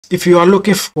If you are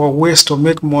looking for ways to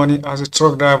make money as a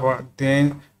truck driver,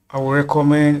 then I will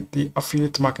recommend the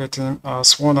affiliate marketing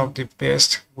as one of the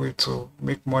best way to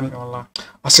make money online.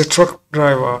 As a truck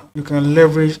driver, you can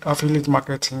leverage affiliate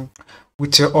marketing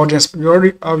with your audience. You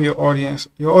already have your audience.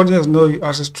 Your audience know you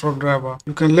as a truck driver.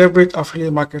 You can leverage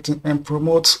affiliate marketing and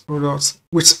promote products.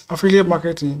 With affiliate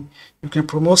marketing, you can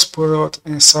promote products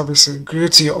and services,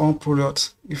 create your own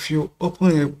products. If you open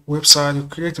a website, you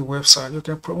create a website, you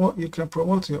can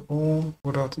promote your own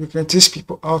product. You can teach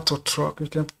people how to truck. You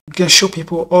can show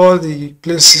people all the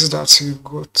places that you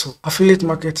go to. Affiliate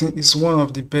marketing is one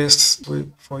of the best way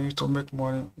for you to make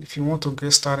money if you want to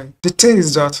get started. The thing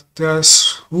is that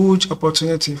there's huge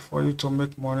opportunity for you to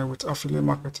make money with affiliate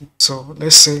marketing. So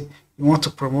let's say you want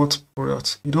to promote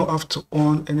products. You don't have to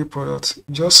own any product.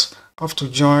 You just have to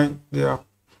join their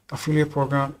affiliate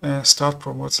program and start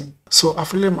promoting. So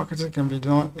affiliate marketing can be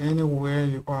done anywhere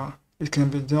you are. It can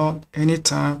be done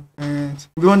anytime, and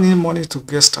you don't need money to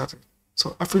get started.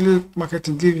 So affiliate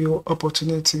marketing gives you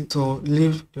opportunity to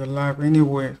live your life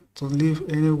anywhere, to live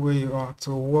anywhere you are,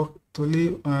 to work, to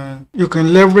live, and you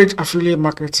can leverage affiliate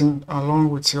marketing along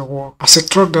with your work. As a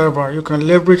truck driver, you can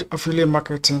leverage affiliate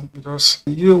marketing because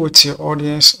you with your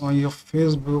audience on your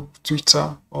Facebook,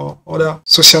 Twitter, or other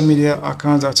social media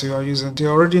accounts that you are using, they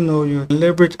already know you.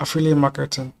 Leverage affiliate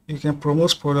marketing. You can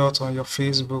promote products on your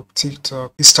Facebook,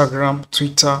 TikTok, Instagram,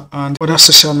 Twitter, and other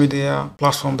social media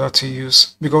platforms that you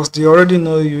use because they already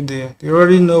know you there. They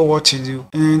already know what you do.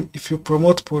 And if you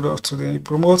promote products to them, you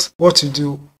promote what you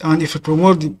do. And if you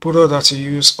promote the product that you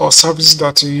use or services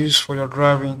that you use for your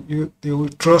driving, they will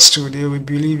trust you, they will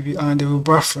believe you, and they will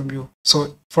buy from you.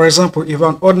 So, for example, if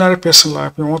an ordinary person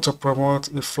like me want to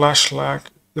promote the flashlight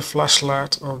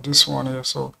of this one here,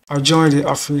 so I joined the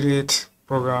affiliate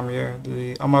program here,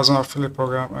 the Amazon affiliate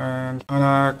program, and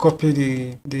I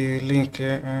copy the link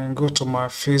here and go to my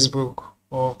Facebook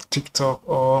or TikTok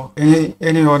or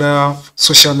any other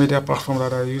social media platform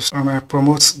that I use, and I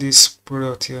promote this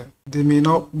product here. They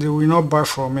will not buy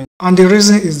from me. And the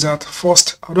reason is that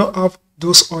first, I don't have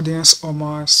those audience on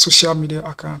my social media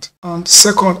account. And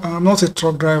second, I'm not a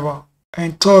truck driver.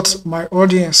 And third, my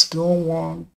audience don't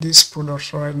want this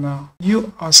product right now.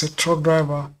 You as a truck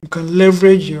driver, you can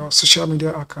leverage your social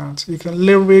media account. You can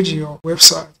leverage your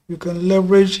website. You can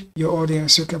leverage your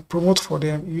audience. You can promote for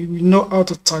them. You know how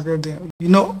to target them. You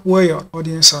know where your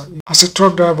audience are. As a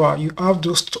truck driver, you have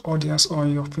those audience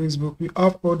on your Facebook. You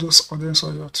have all those audience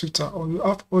on your Twitter, or you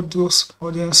have all those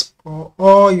audience or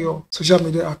all your social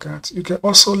media accounts. You can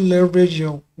also leverage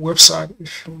your website.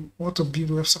 If you want to build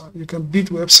website, you can build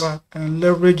website and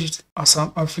leverage it as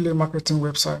an affiliate marketing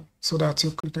website, so that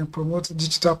you can promote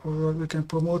digital product, you can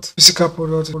promote physical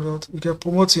product, you can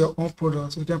promote your own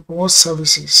product, you can promote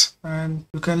services, and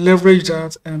you can leverage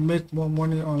that and make more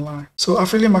money online. So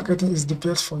affiliate marketing is the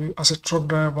best for you as a truck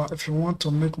driver if you want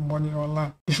to make money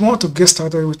online. If you want to get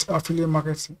started with affiliate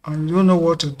marketing and you don't know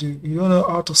what to do, you don't know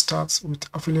how to start with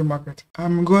affiliate marketing,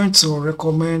 I'm going to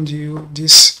recommend you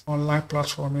this online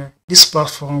platform here. This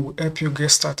platform will help you get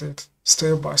started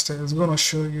step by step. It's going to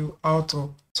show you how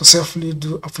to successfully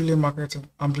do affiliate marketing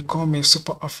and become a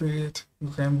super affiliate. You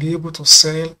can be able to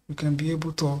sell, you can be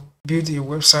able to build a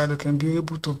website, you can be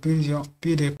able to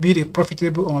build a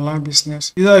profitable online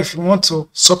business. Either if you want to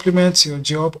supplement your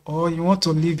job or you want to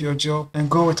leave your job and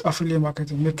go with affiliate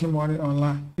marketing, making money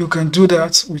online, you can do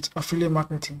that with affiliate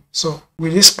marketing. So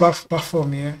with this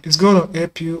platform here, it's going to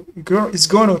help you. It's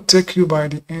going to take you by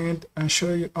the end and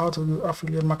show you how to do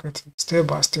affiliate marketing step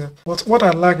by step. But what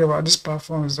I like about this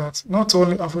platform is that not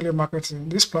only affiliate marketing,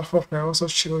 this platform can also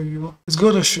show you, it's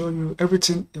going to show you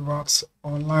everything about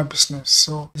online business.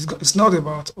 So it's not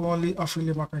about only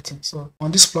affiliate marketing. So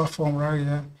on this platform right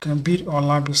here, you can build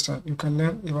online business. You can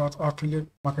learn about affiliate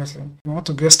marketing. You want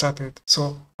to get started.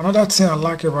 So another thing I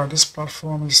like about this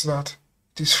platform is that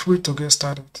it is free to get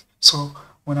started. So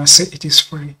when I say it is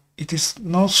free, it is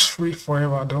not free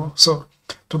forever though. So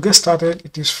to get started,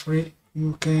 it is free.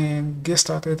 You can get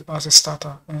started as a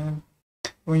starter, and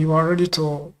when you are ready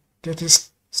to get it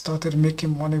started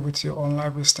making money with your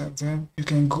online business, then you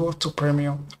can go to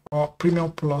Premium or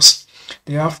Premium Plus.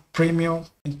 They have Premium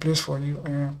in place for you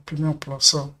and Premium Plus.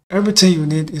 So everything you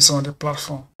need is on the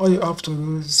platform. All you have to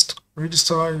do is to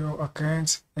register your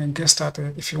account and get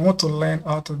started. If you want to learn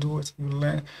how to do it, you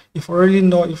learn. If you already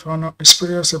know, if you're not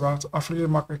experienced about affiliate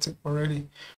marketing already,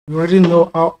 you already know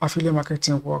how affiliate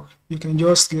marketing works, you can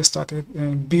just get started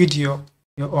and build your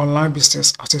online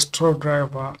business as a truck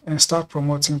driver and start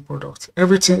promoting products.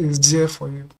 Everything is there for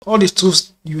you. All the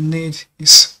tools you need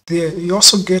is there. You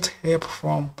also get help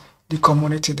from the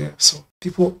community there. So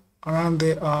people around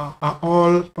there are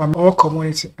all from all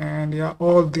community, and they are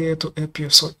all there to help you.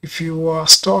 So if you are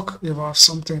stuck about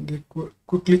something, they could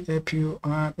quickly help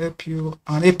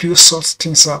you sort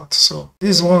things out. So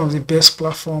this is one of the best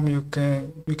platform you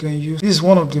can use. This is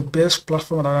one of the best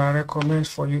platform that I recommend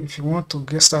for you if you want to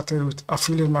get started with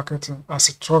affiliate marketing as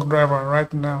a truck driver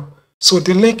right now. So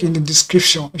the link in the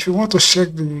description, if you want to check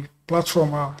the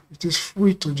platform out, it is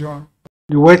free to join.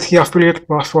 The Whitey affiliate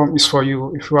platform is for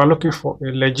you if you are looking for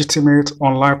a legitimate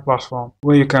online platform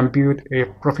where you can build a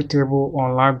profitable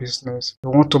online business. You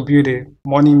want to build a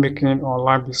money-making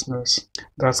online business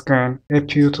that can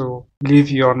help you to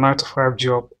leave your 9 to 5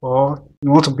 job, or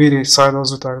you want to build a side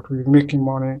hustle that will be making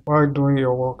money while doing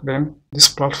your work, then this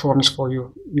platform is for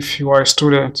you. If you are a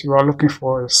student, you are looking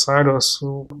for a side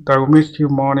hustle that will make you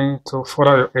money to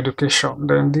further your education,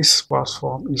 then this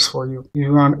platform is for you. If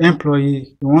you are an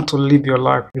employee, you want to live your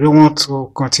life, you don't want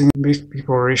to continue to make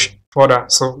people rich further,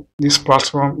 so this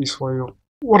platform is for you.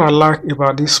 What I like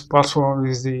about this platform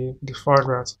is the fact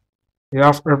that they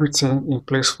have everything in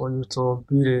place for you to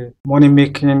build a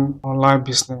money-making online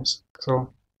business.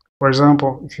 So, for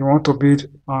example, if you want to build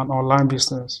an online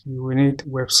business, you will need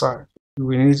website, you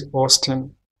will need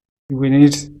hosting, you will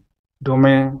need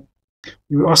domain,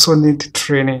 you also need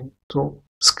training to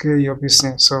scale your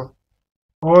business. So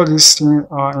all these things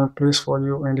are in place for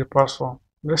you in the platform.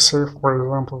 Let's say, for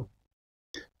example,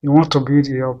 you want to build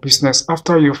your business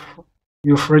after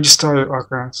you've registered your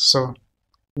account. So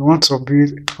you want to build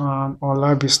an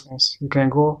online business, you can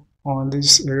go on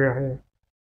this area here,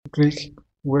 click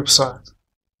website.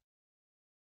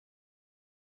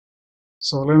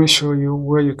 So let me show you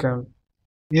where you can,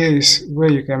 here is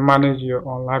where you can manage your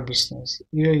online business.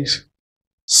 Here is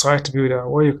site builder,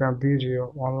 where you can build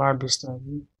your online business,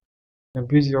 you can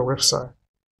build your website.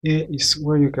 Here is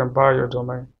where you can buy your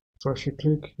domain. So if you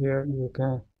click here, it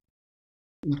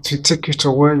will take you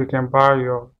to where you can buy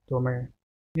your domain.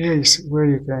 Here is where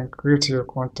you can create your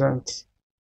content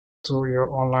to your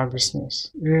online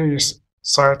business. Here is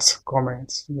site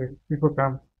comments. People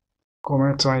can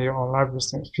comment on your online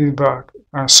business, feedback,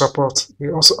 and support. They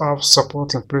also have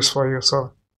support in place for you.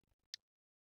 So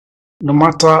no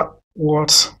matter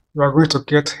what, you are going to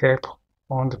get help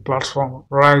on the platform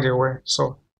right away.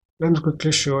 So let me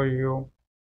quickly show you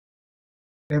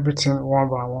everything one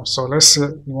by one. So let's say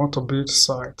you want to build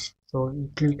site. So you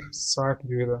click site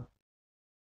builder.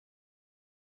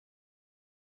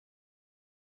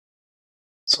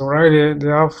 So right here, they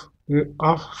have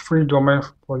free domain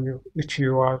for you if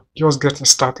you are just getting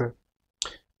started.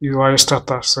 You are a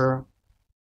starter, so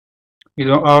you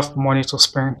don't have money to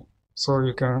spend, so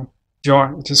you can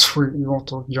join. It is free. You want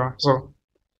to join, so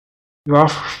you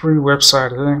have free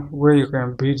website here where you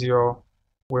can build your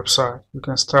website. You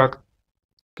can start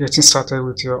getting started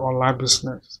with your online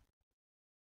business.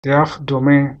 They have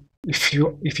domain. If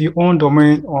you own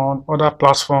domain on other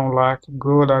platforms like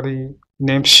GoDaddy,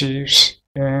 Namecheap,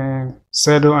 and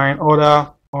Sedo, and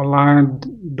other online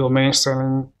domain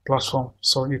selling platform,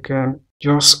 so you can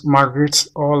just migrate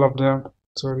all of them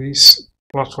to this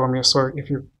platform here. So if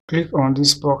you click on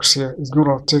this box here, it's going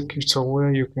to take you to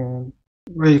where you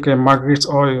can migrate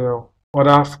all your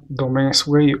other domains.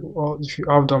 If you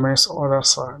have domains on the other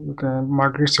side, you can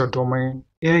migrate your domain.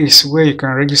 Here is where you can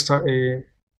register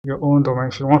your own domain.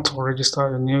 If you want to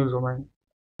register a new domain,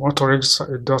 you want to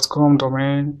register a .com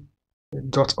domain,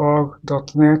 .org,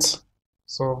 .net,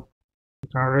 so you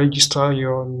can register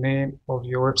your name of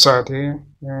your website there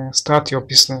and start your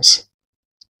business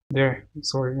there.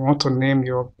 So you want to name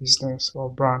your business or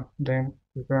brand, then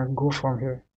you can go from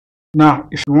here. Now,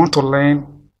 if you want to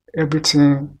learn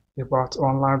everything about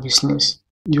online business,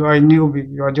 you are a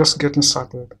newbie, you are just getting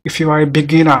started. If you are a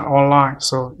beginner online,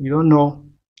 so you don't know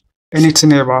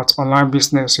anything about online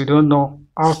business, you don't know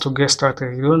how to get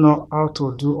started, you don't know how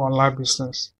to do online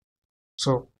business,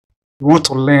 so you want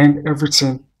to learn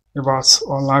everything about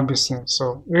online business.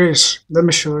 So let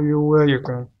me show you where you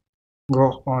can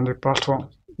go on the platform.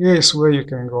 Here is where you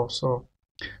can go. So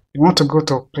you want to go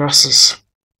to classes.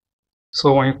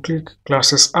 So when you click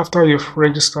classes, after you've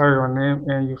registered your name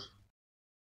and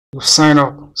you've signed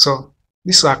up, so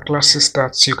these are classes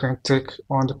that you can take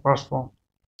on the platform.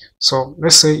 So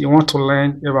let's say you want to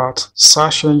learn about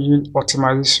search engine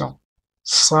optimization.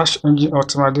 Search engine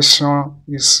optimization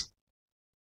is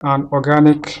an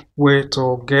organic way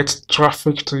to get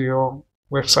traffic to your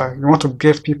website. You want to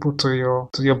get people to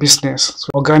your business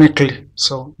organically.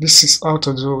 So this is how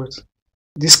to do it.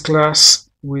 This class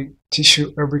will teach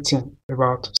you everything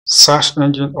about search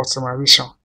engine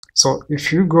optimization. So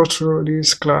if you go through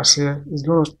this class here, it's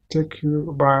going to take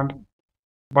you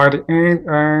by the end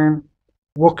and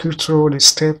walk you through the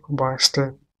step by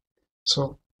step.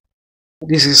 So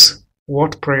this is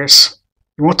WordPress.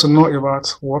 You want to know about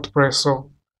WordPress.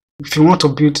 So if you want to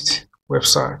build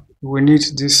website, you will need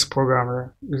this program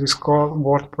here. It is called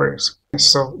WordPress.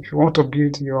 So if you want to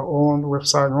build your own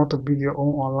website, you want to build your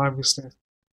own online business,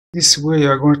 this way you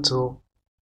are going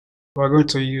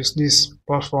to use this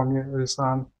platform here. It is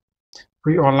an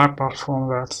free online platform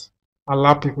that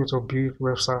allow people to build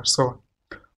websites. So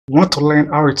you want to learn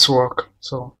how it works.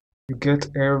 So you get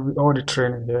all the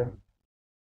training here.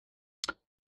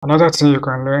 Another thing you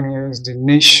can learn here is the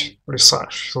niche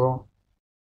research. So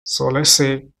let's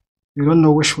say you don't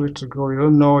know which way to go, you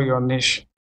don't know your niche,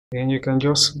 then you can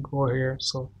just go here.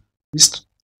 So this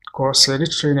course here,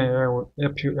 this training here will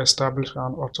help you establish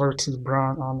an authoritative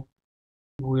brand, and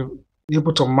you will be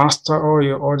able to master all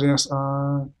your audience,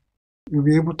 and you'll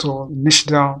be able to niche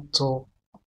down to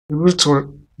be able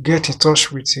to get in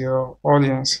touch with your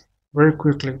audience very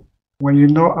quickly. When you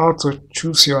know how to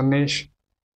choose your niche,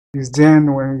 is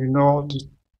then when you know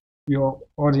your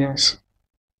audience,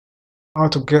 how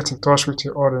to get in touch with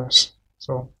your audience.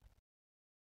 So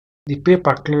the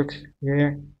pay-per-click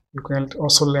here, you can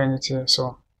also learn it here.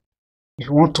 So if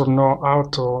you want to know how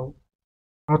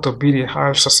to build a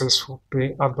highly successful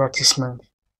pay advertisement,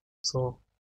 so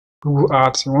Google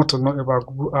Ads, you want to know about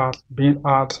Google Ads, Bing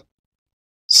Ads,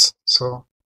 so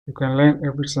you can learn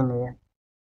everything here.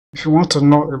 If you want to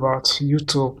know about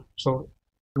YouTube, so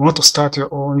you want to start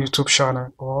your own YouTube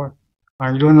channel,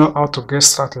 and you don't know how to get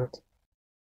started.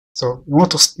 So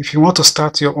if you want to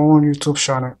start your own YouTube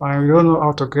channel and you don't know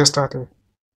how to get started,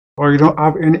 or you don't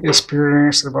have any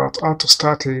experience about how to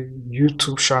start a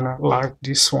YouTube channel like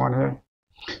this one here,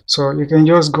 so you can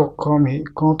just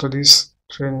come to this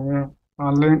training here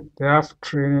and learn. They have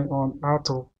training on how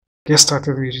to get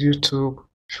started with YouTube.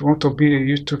 If you want to build a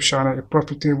YouTube channel, a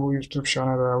profitable YouTube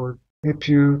channel that will help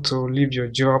you to leave your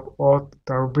job, or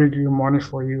that will bring you money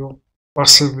for you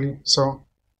passively. So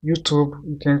YouTube,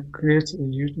 you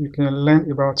can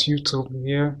learn about YouTube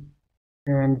here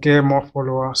and get more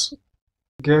followers,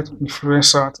 get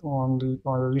influencers on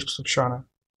your YouTube channel.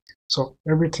 So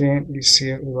everything is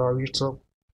here about YouTube.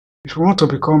 If you want to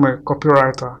become a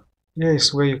copywriter, here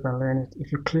is where you can learn it.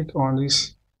 If you click on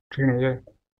this training here,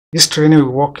 this training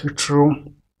will walk you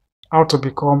through how to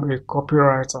become a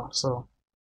copywriter. So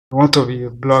you want to be a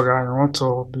blogger, you want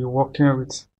to be working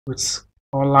with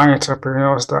online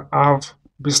entrepreneurs that have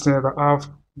business, that have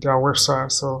their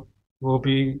website, so you'll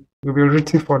be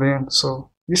written for them. So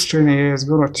this training here is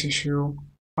going to teach you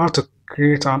how to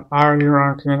create an highly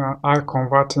ranking and high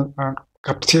converting and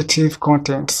captivative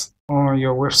content on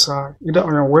your website, either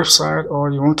on your website or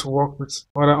you want to work with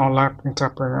other online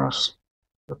entrepreneurs.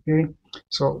 Okay,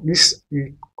 so if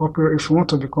you want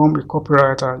to become a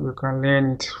copywriter, you can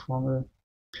learn it from here.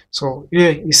 So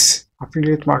here is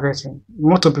affiliate marketing. You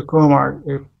want to become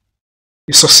a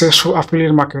successful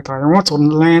affiliate marketer. You want to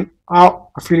learn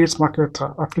how affiliate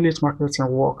marketing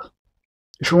work.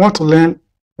 If you want to learn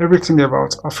everything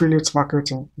about affiliate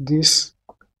marketing, this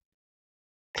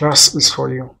class is for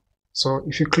you. So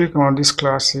if you click on this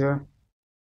class here,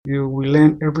 you will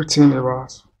learn everything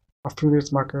about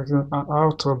affiliate marketing and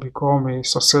how to become a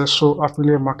successful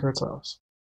affiliate marketer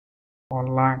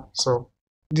online. So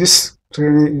this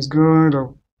training is going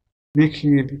to make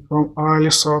you become highly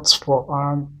sought for,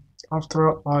 and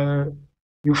after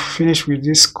you finish with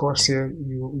this course here,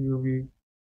 you'll be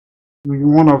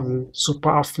one of the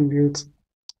super affiliates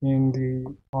in the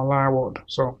online world.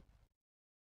 So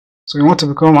you want to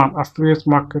become an affiliate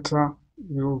marketer,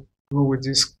 you go with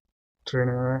this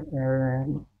training,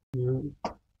 and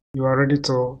you are ready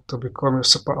to become a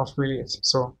super affiliate.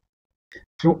 So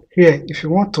if you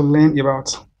want to learn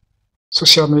about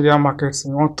social media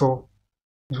marketing,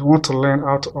 if you want to learn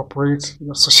how to operate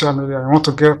your social media, you want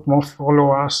to get more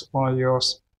followers on your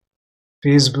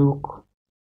Facebook,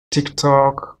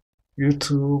 TikTok,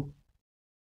 YouTube,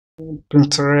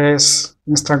 Pinterest,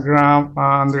 Instagram,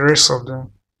 and the rest of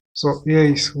them. So here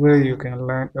is where you can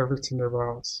learn everything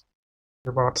about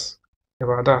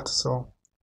that. So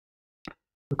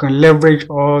you can leverage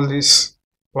all this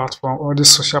platform, all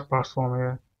this social platform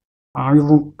here,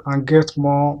 and get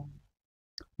more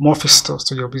visitors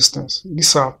to your business.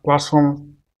 These are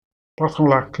platforms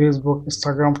like Facebook,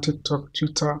 Instagram, TikTok,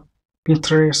 Twitter,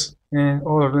 Pinterest, and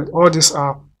all of it. All these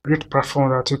are great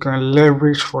platforms that you can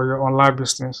leverage for your online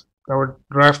business that will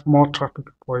drive more traffic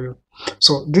for you.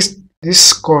 So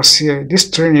this course here, this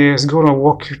training here is going to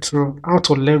walk you through how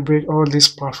to leverage all these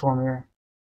platforms here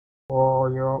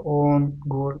for your own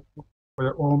goal,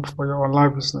 for your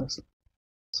online business.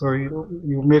 So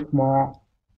you make more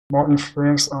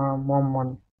influence and more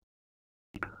money.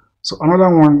 So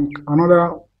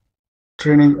another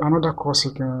training, another course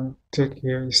you can take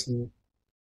here is the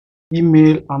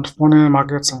email and funnel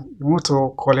marketing. You want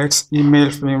to collect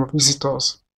email from your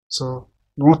visitors. So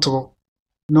you want to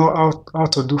know how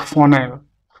to do funnel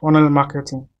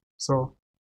marketing. So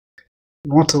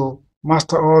you want to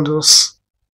master all this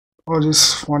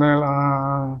funnel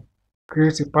and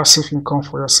create a passive income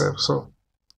for yourself. So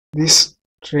this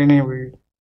training will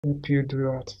help you do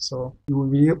that. So you will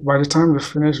be, by the time you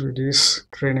finish with this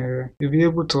training, you'll be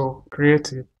able to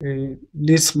create a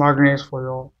lead magnet for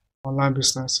your online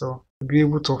business. So you'll be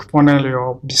able to funnel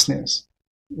your business.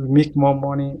 You make more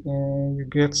money and you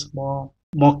get more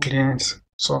clients.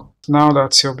 So now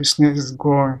that your business is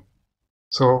growing,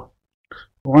 so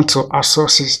you want to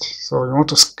outsource it. So you want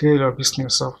to scale your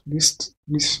business up. This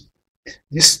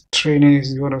training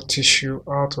is going to teach you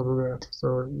how to do that.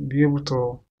 So you'll be able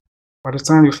to, by the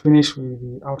time you finish with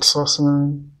the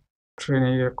outsourcing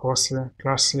training here, course here,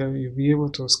 class here, you'll be able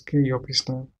to scale your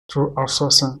business through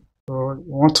outsourcing. So you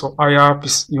want to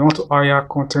hire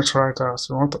content writers,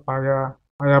 you want to hire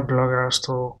bloggers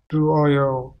to do all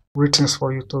your ratings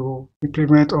for you, to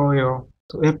implement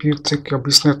to help you take your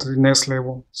business to the next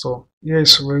level. So here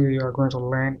is where you are going to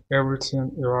learn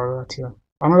everything about that here.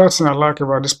 Another thing I like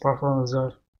about this platform is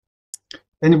that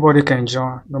anybody can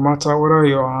join, no matter whether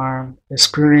you are an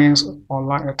experienced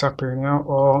online entrepreneur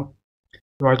or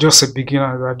you are just a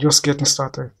beginner, you are just getting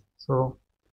started. So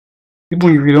even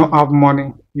if you don't have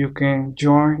money, you can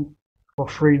join for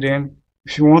free. Then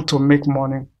if you want to make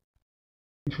money,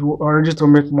 if you are ready to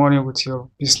make money with your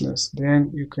business,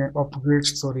 then you can upgrade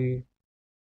to the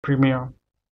premium.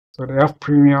 So they have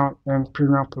premium and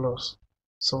premium plus.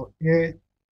 So here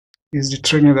is the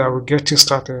training that will get you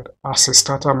started as a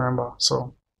starter member.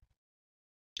 So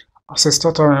as a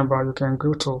starter member, you can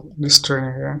go to this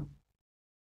training here.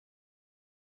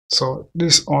 So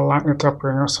this online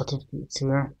entrepreneur certificate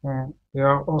here, and they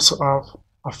also have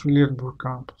affiliate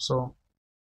bootcamp. So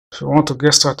if you want to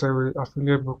get started with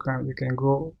affiliate bootcamp, you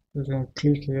can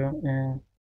click here, and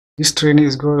this training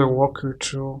is going to walk you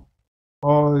through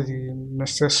all the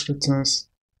necessary things,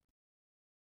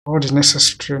 all the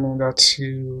necessary training that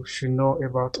you should know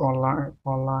about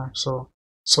online. So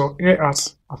here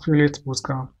at affiliate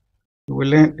bootcamp, you will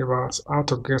learn about how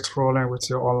to get rolling with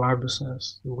your online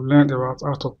business. You will learn about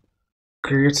how to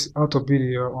build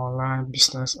your online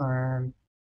business and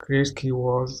create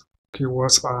keywords.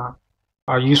 Keywords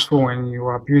are useful when you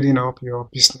are building up your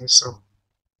business. So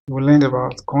you will learn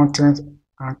about content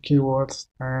and keywords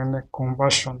and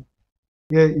conversion.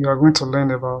 Here you are going to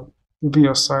learn about moving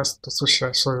your sites to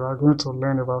social. So you are going to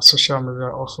learn about social media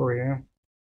also here.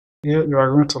 Here you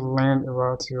are going to learn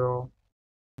about your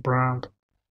brand,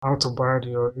 how to buy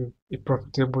a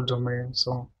profitable domain.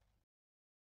 So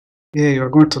here you are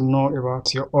going to know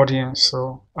about your audience,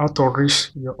 so how to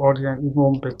reach your audience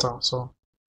even better. So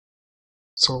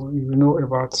you know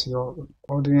about your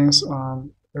audience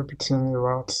and everything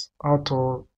about how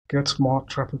to get more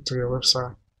traffic to your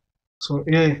website. So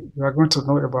here you are going to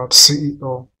know about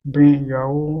SEO, Bing,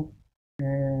 Yahoo,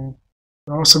 and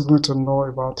you're also going to know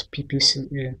about PPC.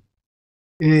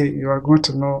 Here you are going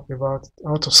to know about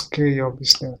how to scale your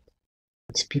business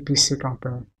with PPC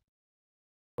company.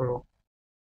 So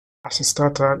as a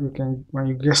starter, when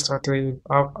you get started, you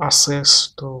have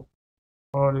access to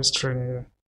all this training here.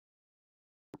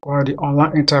 While the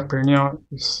online entrepreneur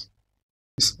is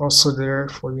also there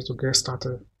for you to get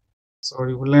started. So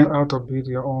you will learn how to build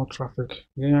your own traffic.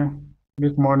 Yeah,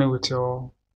 make money with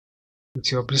your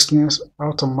business,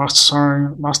 how to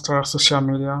master social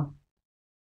media,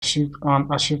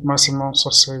 achieve maximum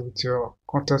success with your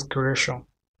content creation.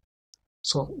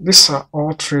 So these are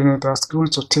all training that's going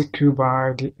to take you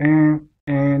by the end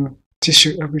and teach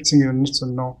you everything you need to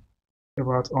know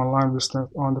about online business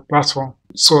on the platform.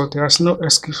 So there's no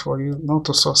excuse for you not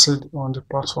to succeed on the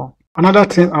platform. Another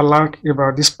thing I like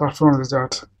about this platform is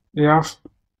that they have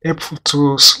helpful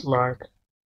tools like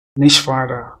Niche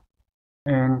Finder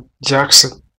and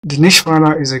Jaxi. The Niche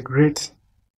Finder is a great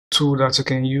tool that you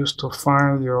can use to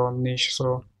find your niche.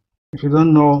 So if you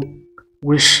don't know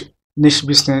which niche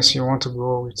business you want to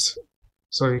go with,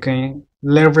 so you can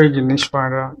leverage the Niche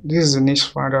Finder. This is the Niche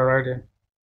Finder right here.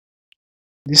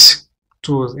 This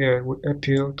tool here will help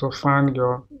you to find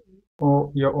your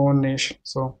own niche.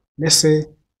 So let's say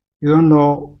you don't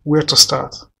know where to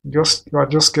start. You are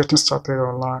just getting started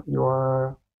online. You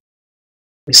are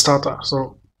a starter,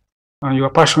 and you are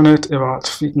passionate about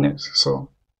fitness. So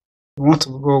you want to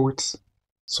go with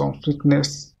some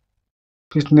fitness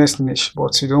niche,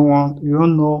 but you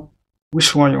don't know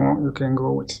which one you can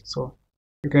go with. So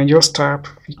you can just type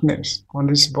fitness on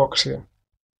this box here.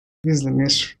 This is the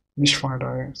niche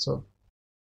finder here. So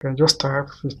You can just type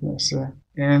fitness here,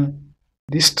 and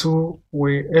these two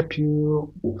will help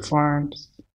you find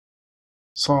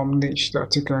some niche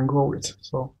that you can go with.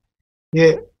 So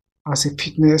here, as a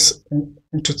fitness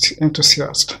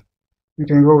enthusiast, you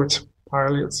can go with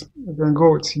pilates, you can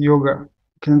go with yoga,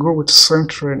 you can go with strength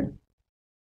training,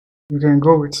 you can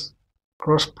go with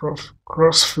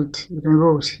CrossFit, you can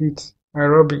go with HIIT,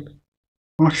 aerobic,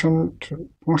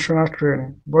 functional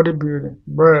training, bodybuilding,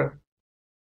 breath,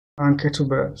 and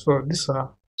kettlebell.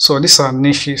 So these are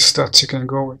niches that you can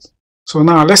go with. So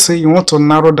now let's say you want to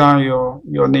narrow down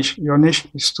your niche. Your niche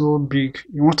is too big.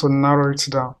 You want to narrow it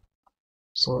down.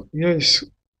 So here is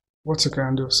what you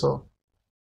can do. So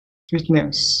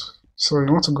fitness. So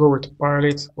you want to go with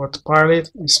pilot, but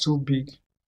pilot is too big,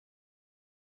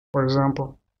 for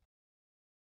example.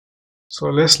 So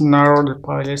let's narrow the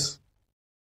pilot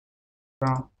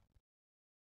down.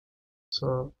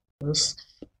 So let's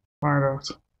find out.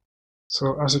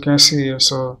 So as you can see here,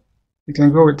 so you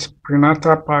can go with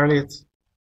prenatal pilot,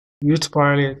 youth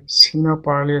pilot, senior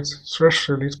pilot, stress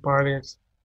relief pilot,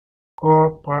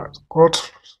 core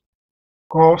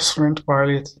strength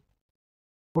pilot,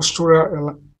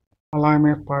 postural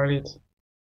alignment pilot,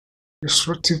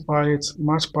 destructive pilot,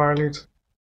 match pilot,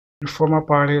 reformer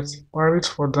pilot, pilot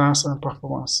for dance and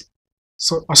performance.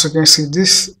 So as you can see,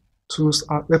 these tools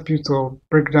help you to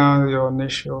break down your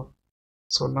niche.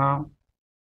 So now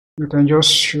you can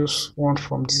just choose one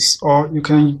from this, or you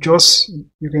can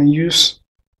use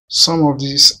some of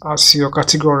these as your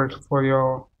category for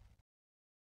your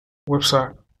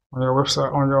website,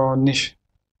 on your niche.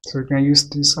 So you can use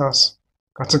this as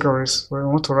categories. So you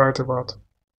want to write about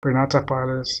prenatal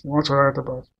pilots, you want to write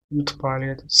about youth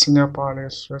pilot, senior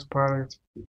pilot, stress pilot,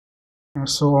 and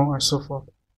so on and so forth.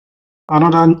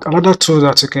 Another tool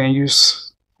that you can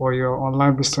use for your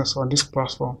online business on this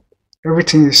platform,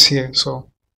 everything is here. So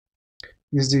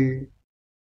is the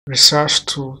research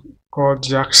tool called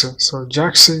Jaxi. So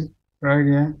Jaxi right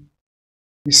here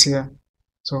is here.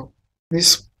 So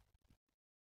this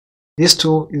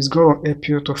tool is going to help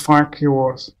you to find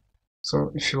keywords.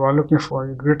 So if you are looking for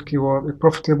a great keyword, a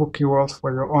profitable keyword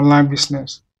for your online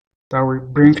business that will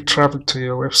bring traffic to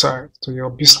your website, to your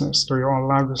business, to your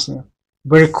online business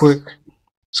very quick.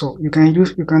 So you can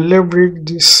leverage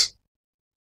this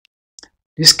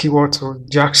keyword to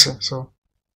Jaxi. So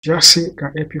Jaxi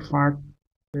can help you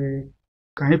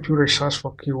can help you research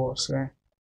for keywords,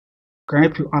 can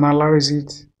help you analyze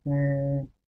it and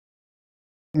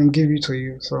give it to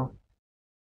you. So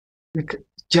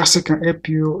Jaxi can help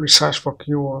you research for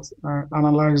keywords and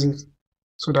analyze it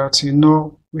so that you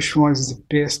know which one is the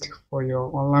best for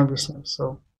your online business.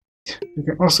 So you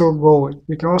can also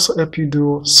help you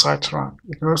do site rank.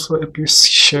 It can also help you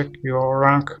check your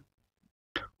rank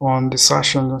on the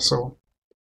search engine. So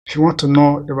if you want to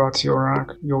know about your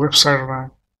rank, your website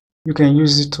rank, you can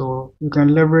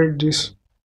leverage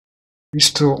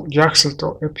this tool, Jaxi,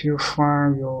 to help you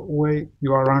find your way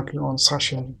you are ranking on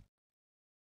search engine.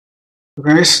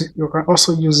 You can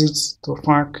also use it to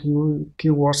find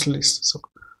keywords list. So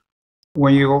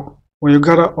when you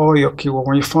gather all your keywords,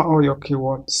 when you find all your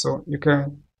keywords, so you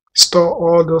can store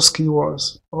all those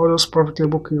keywords, all those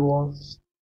profitable keywords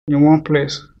in one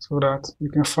place so that you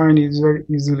can find it very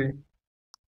easily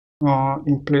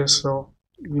in place. So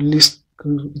it will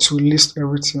list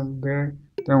everything there.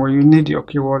 Then when you need your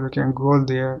keyword, you can go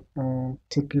there and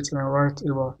take it and write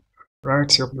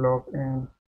your blog and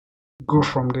go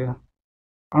from there.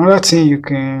 Another thing you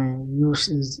can use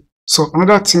is, so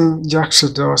another thing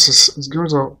Jaxi does is it's going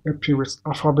to help you with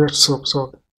alphabet soup.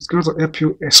 So it's going to help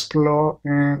you explore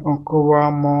and uncover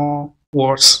more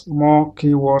words, more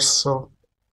keywords. So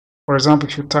for example,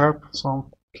 if you type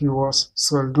some keywords,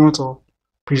 so it's going to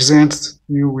present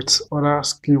you with other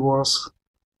keywords,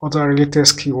 other related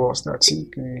keywords that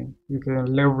you can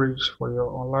leverage for your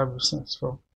online business.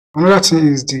 So another thing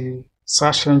is the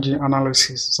search engine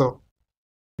analysis. So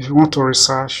if you want to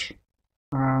research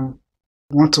and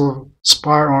you want to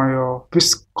spy on your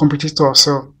competitor,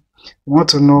 so you want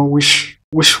to know which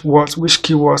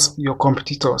keywords your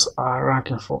competitors are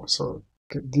ranking for. So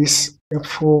this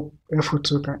helpful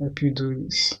tool can help you do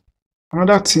this.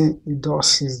 Another thing it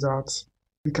does is that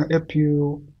it can help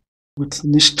you with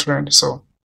niche trends. So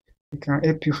it can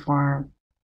help you find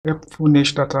helpful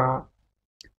niche that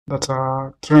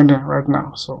are trending right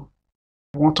now. So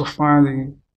you want to find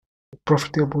the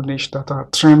profitable niche that are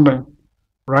trending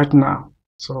right now.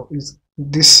 So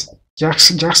this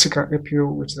Jaxi can help you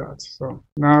with that. So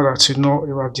now that you know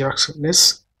about Jaxi,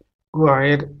 let's go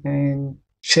ahead and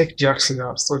check Jaxi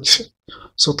out.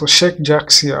 So to check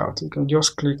Jaxi out, you can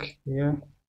just click here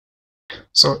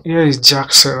So here is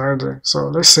Jack's right there. So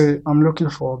let's say I'm looking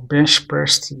for bench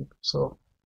press tip. So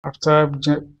after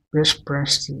bench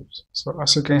press tips, so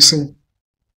as you can see,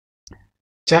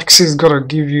 Jax is gonna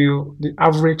give you the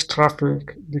average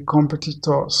traffic, the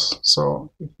competitors.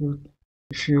 So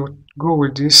if you go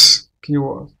with this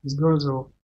keyword, it's going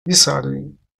to these are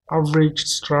the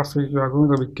average traffic you are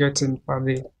going to be getting per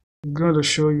day. It's going to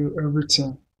show you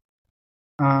everything.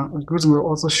 It's going to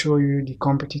also show you the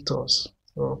competitors.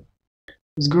 So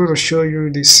it's going to show you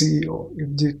the CEO.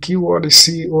 If the keyword is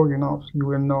CEO enough, you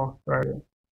will know right there.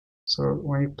 So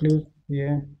when you click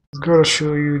here, it's going to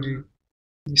show you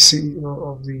the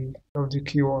CEO of the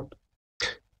keyword.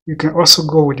 You can also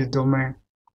go with the domain.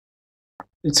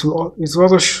 Will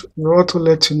also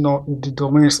let you know if the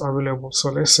domain is available.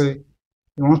 So let's say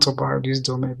you want to buy this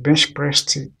domain, bench press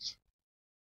tips.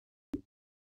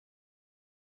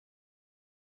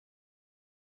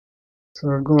 So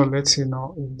I'm gonna let you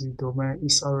know if the domain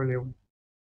is available.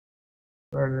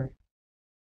 Right there.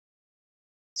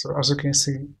 So as you can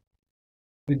see,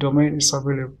 the domain is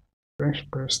available. Bench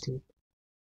press tip.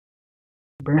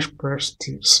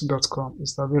 Benchpresstips.com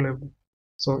is available.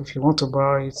 So if you want to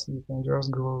buy it, you can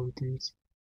just go with it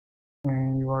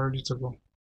and you are ready to go.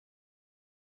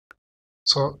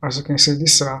 So as you can see,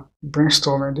 these are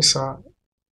brainstorming. These are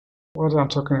what I'm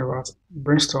talking about.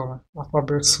 Brainstorming,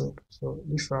 alphabet soup. So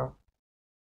these are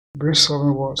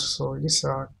brainstorming words. So these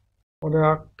are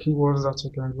other keywords that you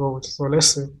can go with. So let's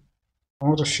say I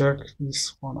want to check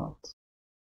this one out.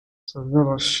 So I'm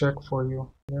gonna check for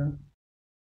you. Yeah.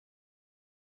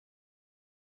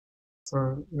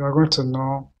 So you are going to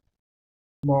know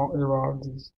more about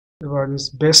this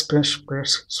best bench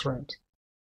press strength.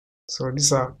 So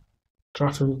these are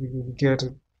traffic we will be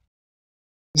getting.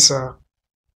 These are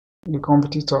the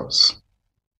competitors.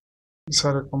 These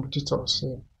are the competitors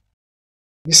here.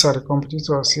 These are the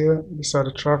competitors here. These are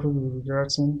the traffic we will be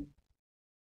getting.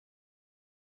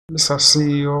 These are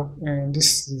CEO and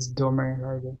this is domain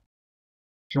right there.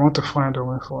 If you want to find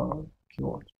domain for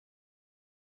keyword.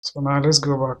 So now let's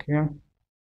go back here.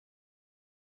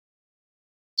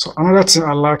 So another thing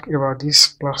I like about this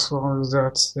platform is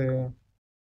that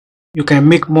you can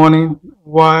make money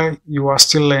while you are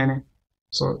still learning.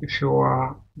 So if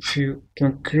you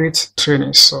can create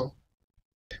training, so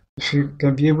if you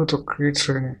can be able to create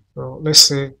training, so let's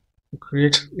say you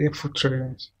create food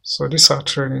trainings. So these are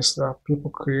trainings that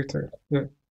people created. Yeah.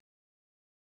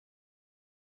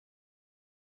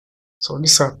 So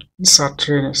these are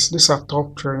trainings. These are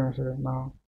top trainings here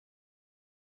now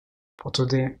for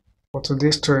today. For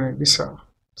today's training, these are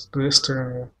today's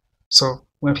training here. So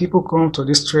when people come to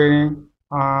this training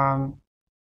and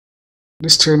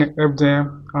this training help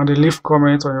them and they leave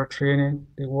comments on your training,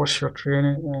 they watch your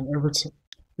training and everything,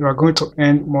 you are going to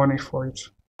earn money for it.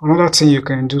 Another thing you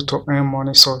can do to earn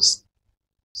money source.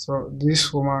 So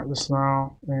this woman is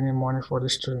now earning money for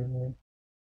this training.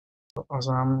 So as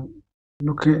I'm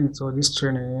looking into this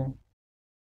training,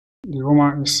 the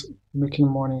woman is making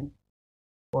money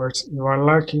for it. If I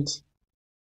like it,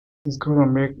 it's gonna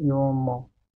make even more.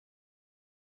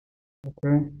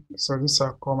 Okay, so these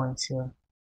are comments here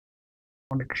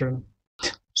on the training.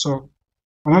 So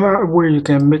another way you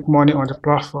can make money on the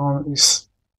platform is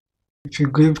if you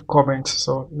give comments.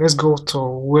 So let's go to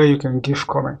where you can give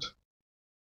comments.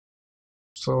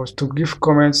 So to give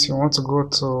comments, you want to go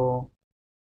to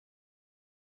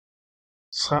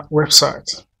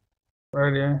website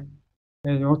right here,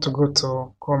 and you want to go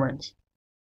to comment.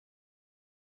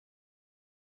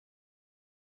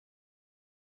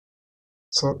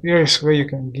 So here is where you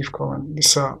can give comment.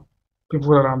 These are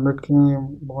people that are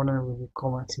making money with the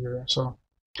comment here. So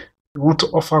you want to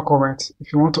offer comments.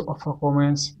 If you want to offer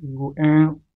comments, you will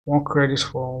earn 1 credit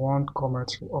for 1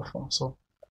 comment you offer. So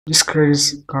these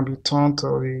credits can be turned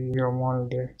to your money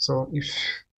there. So if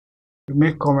you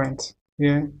make comment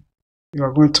here, you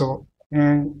are going to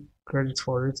earn credit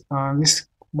for it, and this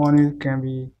money can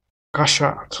be cash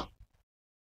out.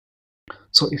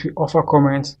 So if you offer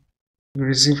comment, you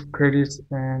receive credit,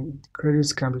 and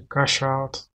credits can be cash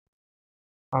out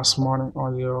as money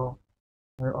on your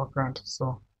account.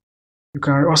 So you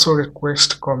can also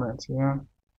request comment. Yeah.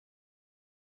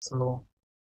 So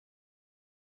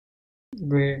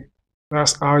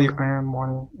that's how you earn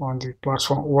money on the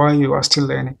platform while you are still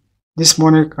learning. This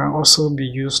money can also be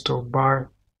used to buy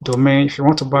domain. If you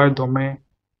want to buy a domain,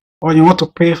 or you want to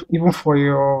pay even for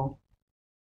your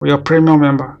premium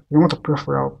member, you want to pay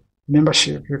for your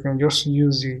membership, you can just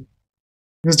use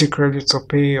the credit to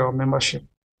pay your membership,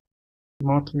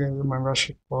 monthly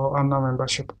membership or annual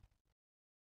membership.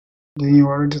 Then you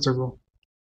are ready to go.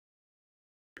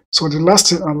 So the last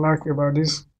thing I like about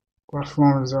this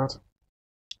platform is that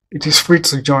it is free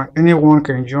to join. Anyone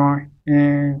can join,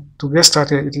 and to get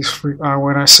started, it is free. And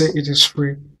when I say it is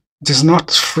free, it is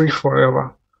not free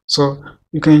forever. So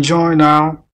you can join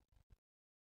now,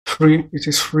 free. It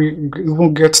is free. You can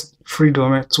even get free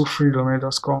domain to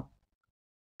freedomain.com.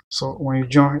 So when you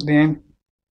join, then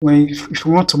if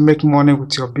you want to make money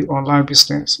with your online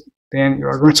business, then you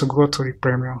are going to go to the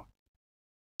premium.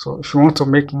 So if you want to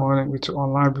make money with your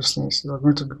online business, you are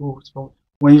going to go. So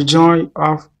when you join, you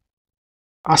have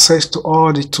access to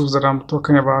all the tools that I'm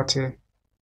talking about here.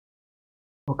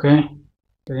 Okay,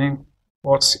 then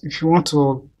but if you want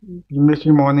to be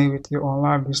making money with your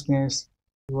online business,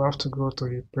 you have to go to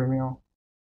the premium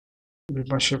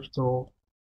membership. So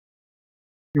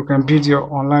you can build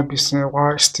your online business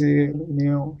while still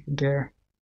new there.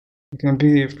 You can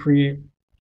build a free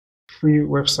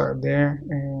website there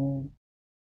and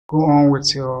go on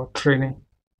with your training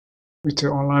with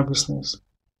your online business.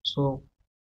 So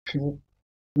if you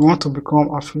want to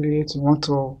become affiliate, you want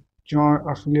to join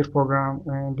affiliate program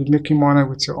and be making money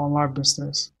with your online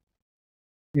business,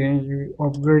 then you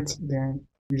upgrade, then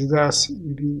with that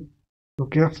you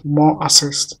get more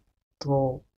access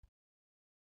to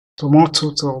more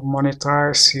tools to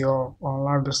monetize your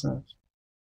online business.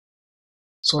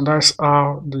 So that's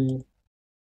how the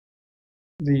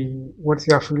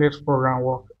affiliate program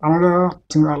work. Another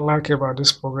thing I like about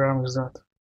this program is that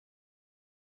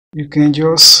you can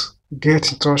just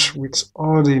get in touch with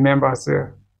all the members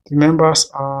there. The members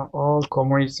are all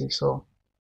community. So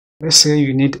let's say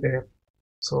you need help,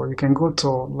 so you can go to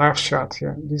live chat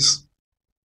here,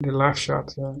 the live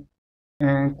chat here,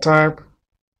 and type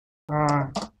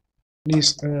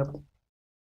please help.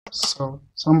 So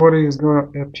somebody is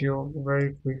going to help you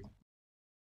very quick.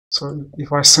 So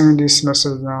if I send this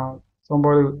message now,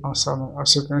 somebody will answer me,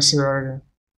 as you can see right here.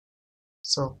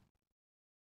 So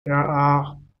there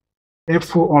are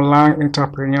helpful online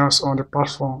entrepreneurs on the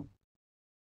platform.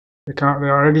 They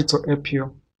are ready to help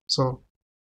you. So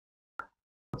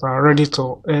they are ready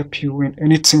to help you in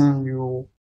anything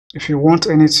if you want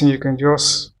anything, you can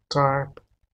just type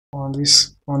on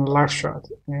live chat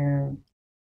and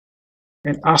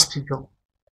ask people.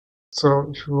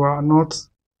 So if you are not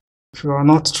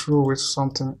through with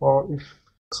something, or if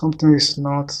something is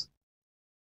not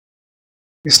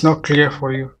clear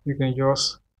for you, you can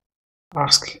just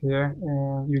ask here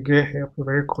and you get help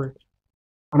very quick.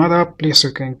 Another place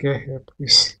you can get help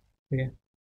is here.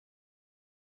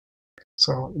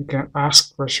 So you can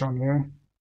ask question here.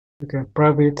 You can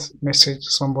private message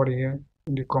somebody here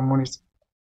in the community.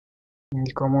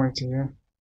 Here,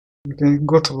 you can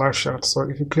go to live chat. So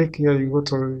if you click here, you go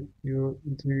to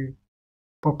you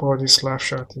pop out this live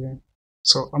chat here.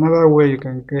 So another way you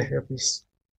can get help is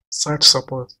site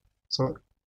support. So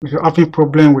if you're having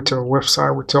problem with your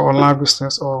website, with your online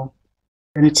business or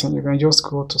anything, you can just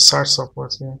go to site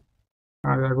support here,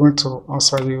 and they're going to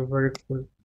answer you very quick.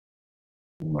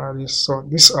 So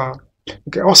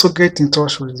you can also get in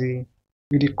touch with the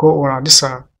co-owner. These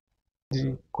are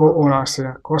the co-owners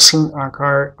here. Cousin and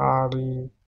Kai are the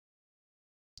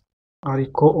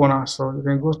co-owners. So you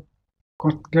can go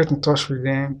get in touch with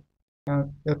them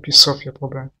and help you solve your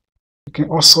problem. You can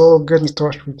also get in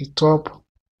touch with the top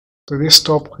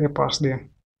helpers there.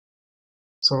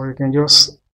 So you can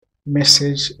just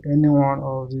message any one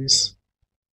of these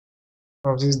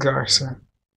guys here.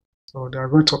 So they are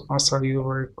going to answer you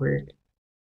very quick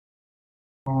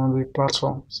on the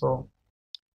platform. So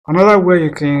another way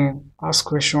you can ask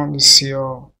questions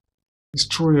is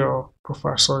through your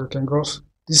profile. So you can go, this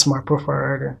is my profile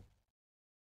right here.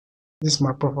 This is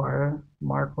my profile here,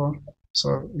 Michael.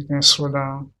 So you can scroll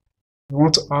down. If you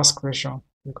want to ask question,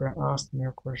 you can ask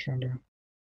new question there.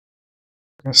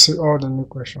 You can see all the new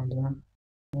questions there.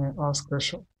 You can ask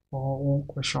question or one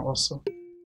question also.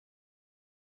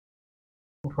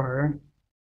 Profile.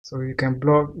 So you can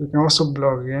blog. You can also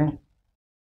blog here.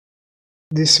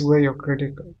 This is where your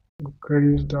credit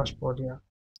dashboard here.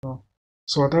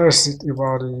 So that is it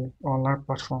about the online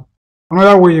platform.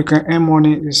 Another way you can earn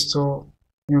money is to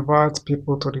invite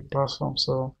people to the platform.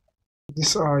 So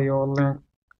these are your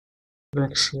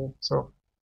links here. So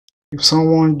if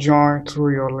someone joins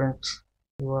through your links,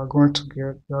 you are going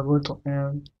to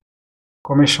earn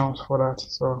commissions for that.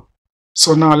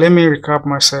 So now let me recap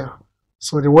myself.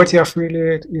 So the Wealthy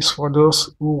Affiliate is for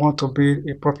those who want to build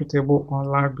a profitable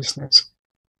online business.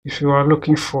 If you are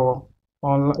looking for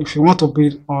if you want to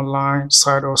build online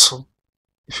side hustle,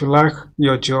 if you like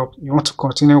your job, you want to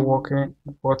continue working,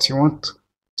 but you want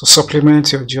to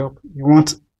supplement your job, you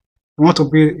want to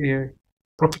build a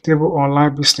profitable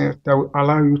online business that will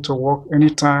allow you to work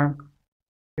anytime,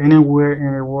 anywhere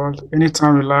in the world,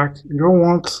 anytime you like. You don't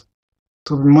want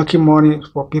to be making money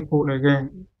for people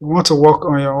again. You want to work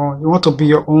on your own. You want to be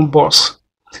your own boss.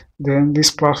 Then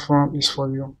this platform is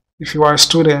for you. If you are a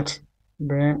student,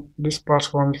 then this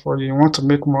platform is for you. You want to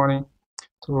make money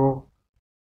to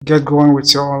get going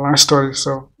with your online studies.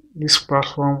 So this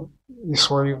platform is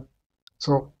for you.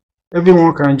 So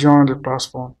everyone can join the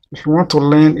platform. If you want to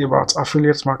learn about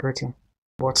affiliate marketing,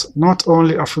 but not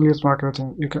only affiliate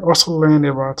marketing, you can also learn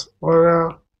about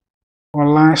other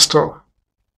online stuff.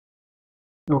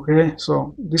 Okay,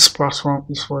 so this platform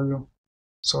is for you.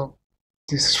 So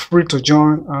it is free to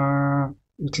join and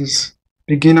it is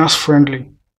beginners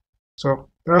friendly. So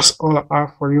that's all I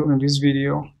have for you in this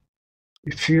video.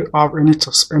 If you have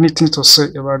anything to say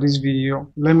about this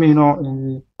video, let me know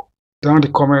in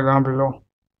the comment down below.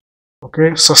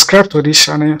 Okay, subscribe to this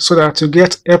channel so that you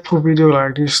get every video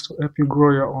like this to help you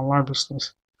grow your online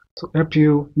business, to help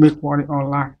you make money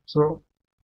online. So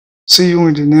see you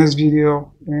in the next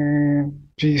video and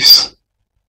peace.